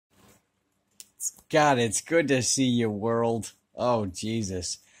God, it's good to see you, world. Oh,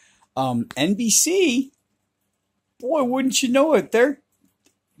 Jesus. NBC, boy, wouldn't you know it?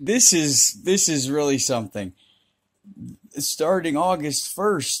 This is really something. Starting August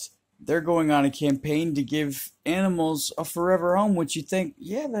 1st, they're going on a campaign to give animals a forever home, which you think,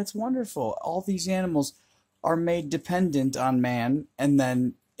 yeah, that's wonderful. All these animals are made dependent on man and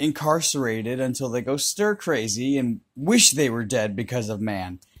then incarcerated until they go stir crazy and wish they were dead because of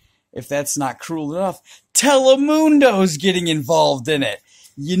man. If that's not cruel enough, Telemundo's getting involved in it.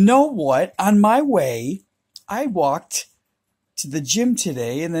 You know what? On my way, I walked to the gym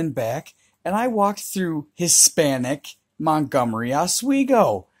today and then back, and I walked through Hispanic Montgomery,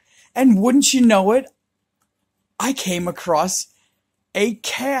 Oswego. And wouldn't you know it, I came across a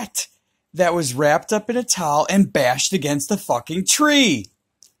cat that was wrapped up in a towel and bashed against a fucking tree.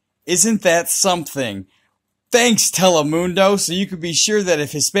 Isn't that something? Thanks, Telemundo, so you can be sure that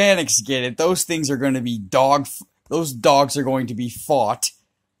if Hispanics get it, those things are going to be those dogs are going to be fought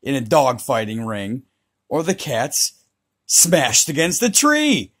in a dog fighting ring, or the cats smashed against the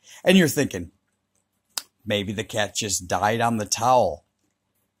tree. And you're thinking, maybe the cat just died on the towel.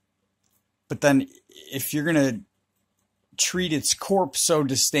 But then, if you're going to treat its corpse so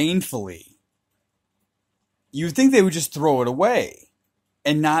disdainfully, you'd think they would just throw it away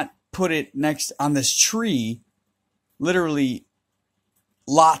and not put it next on this tree, literally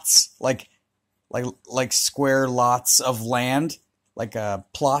lots, like square lots of land, like a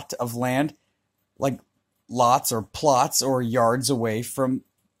plot of land, like lots or plots or yards away from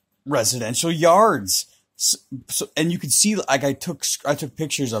residential yards. And you could see, like, I took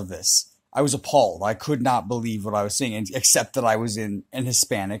pictures of this. I was appalled. I could not believe what I was seeing, except that I was in an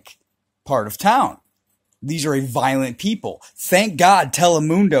Hispanic part of town. These are a violent people. Thank God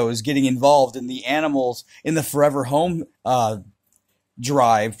Telemundo is getting involved in the animals in the Forever Home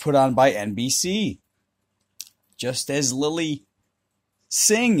drive put on by NBC. Just as Lily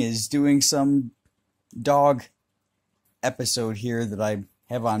Singh is doing some dog episode here that I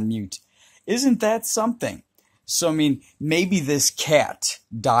have on mute. Isn't that something? So, I mean, maybe this cat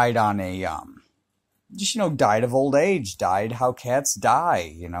died on a, died of old age, died how cats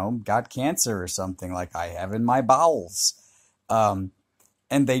die, got cancer or something like I have in my bowels. And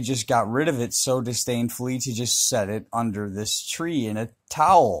they just got rid of it so disdainfully to just set it under this tree in a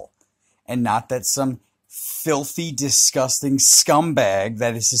towel. And not that some filthy, disgusting scumbag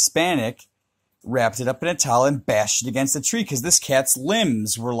that is Hispanic wrapped it up in a towel and bashed it against the tree, because this cat's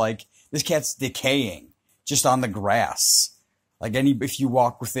limbs were like, this cat's decaying just on the grass. Like if you're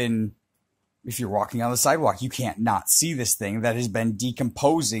walking on the sidewalk, you can't not see this thing that has been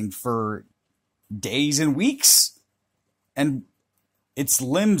decomposing for days and weeks. And its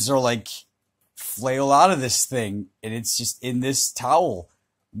limbs are like flail out of this thing, and it's just in this towel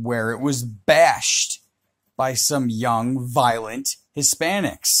where it was bashed by some young, violent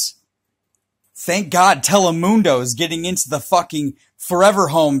Hispanics. Thank God Telemundo is getting into the fucking Forever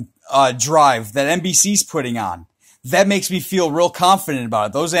Home drive that NBC's putting on. That makes me feel real confident about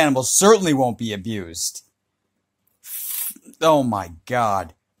it. Those animals certainly won't be abused. Oh my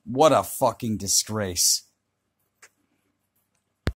God. What a fucking disgrace.